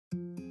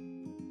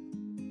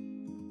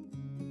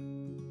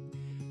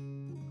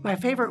My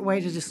favorite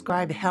way to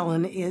describe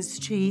Helen is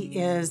she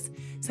is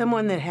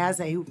someone that has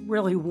a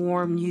really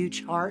warm,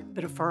 huge heart,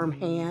 but a firm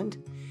hand.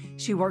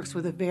 She works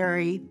with a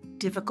very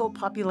difficult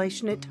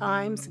population at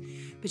times,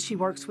 but she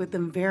works with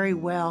them very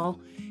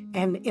well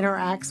and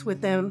interacts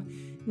with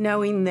them,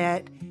 knowing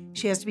that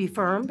she has to be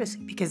firm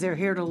because they're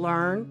here to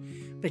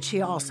learn, but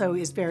she also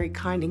is very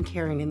kind and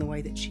caring in the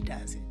way that she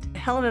does it.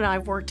 Helen and I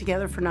have worked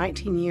together for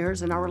 19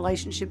 years, and our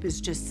relationship is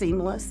just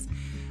seamless.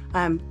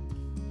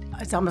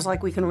 It's almost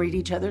like we can read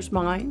each other's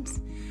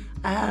minds.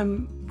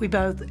 We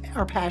both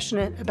are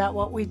passionate about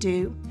what we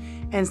do,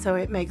 and so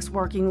it makes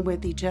working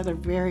with each other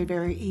very,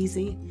 very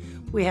easy.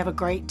 We have a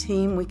great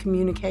team. We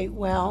communicate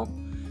well.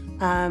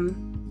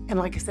 And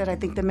like I said, I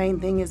think the main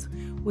thing is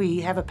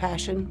we have a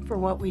passion for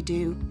what we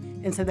do,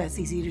 and so that's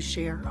easy to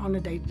share on a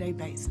day-to-day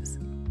basis.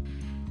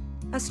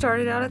 I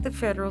started out at the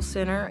Federal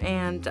Center,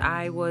 and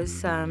I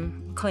was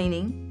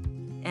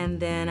cleaning, and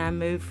then I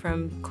moved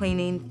from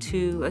cleaning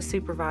to a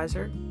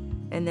supervisor,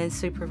 and then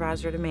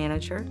supervisor to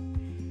manager.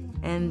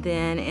 And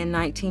then in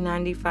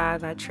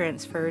 1995, I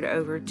transferred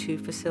over to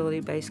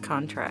facility-based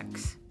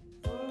contracts.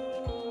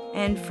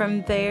 And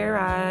from there,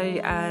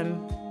 I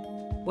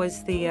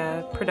was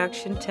the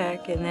production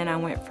tech, and then I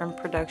went from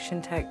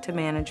production tech to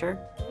manager,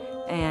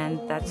 and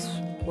that's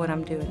what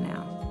I'm doing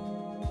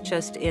now,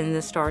 just in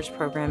the STARS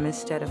program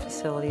instead of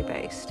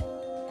facility-based.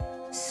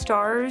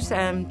 STARS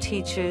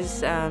teaches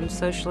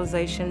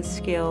socialization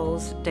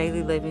skills,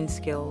 daily living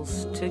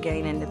skills to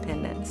gain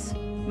independence.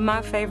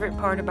 My favorite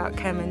part about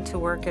coming to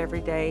work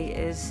every day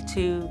is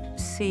to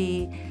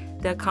see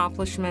the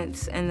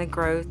accomplishments and the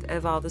growth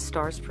of all the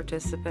STARS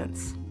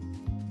participants.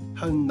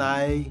 Her and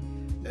I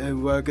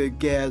work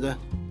together.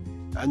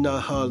 I know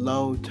her a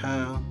long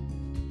time.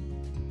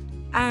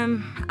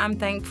 I'm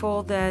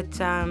thankful that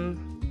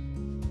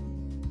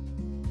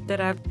that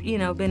I've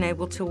been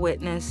able to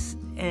witness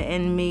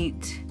and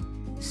meet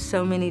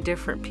so many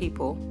different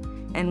people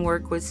and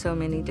work with so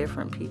many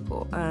different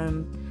people.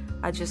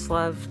 I just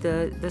love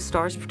the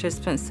STARS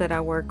participants that I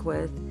work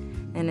with,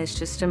 and it's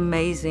just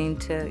amazing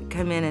to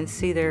come in and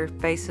see their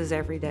faces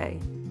every day.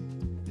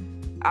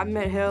 I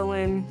met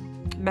Helen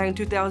back in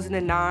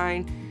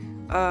 2009.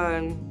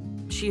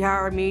 She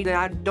hired me, and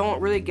I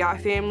don't really got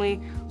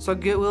family, so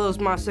Goodwill is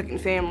my second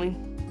family.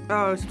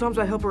 Sometimes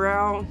I help her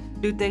out,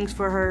 do things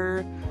for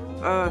her,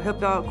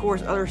 help out, of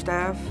course, other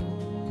staff.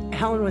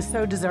 Helen was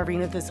so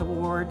deserving of this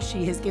award.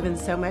 She has given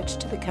so much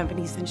to the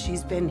company since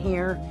she's been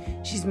here.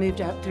 She's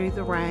moved up through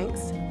the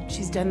ranks.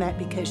 She's done that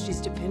because she's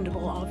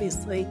dependable,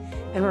 obviously,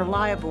 and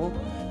reliable,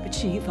 but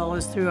she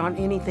follows through on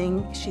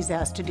anything she's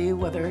asked to do,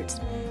 whether it's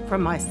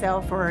from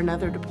myself or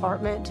another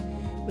department,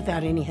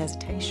 without any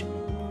hesitation.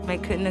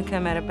 It couldn't have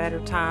come at a better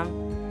time.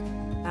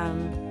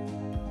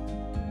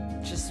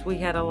 We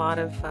had a lot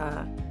of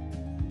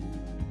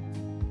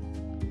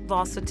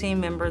lost a team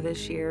member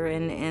this year,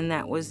 and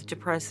that was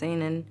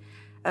depressing and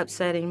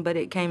upsetting, but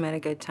it came at a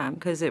good time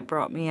because it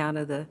brought me out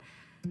of the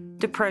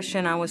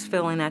depression I was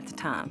feeling at the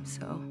time.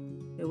 So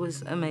it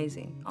was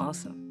amazing,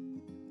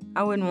 awesome.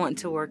 I wouldn't want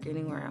to work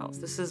anywhere else.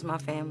 This is my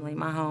family,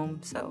 my home,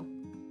 so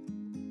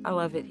I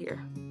love it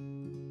here.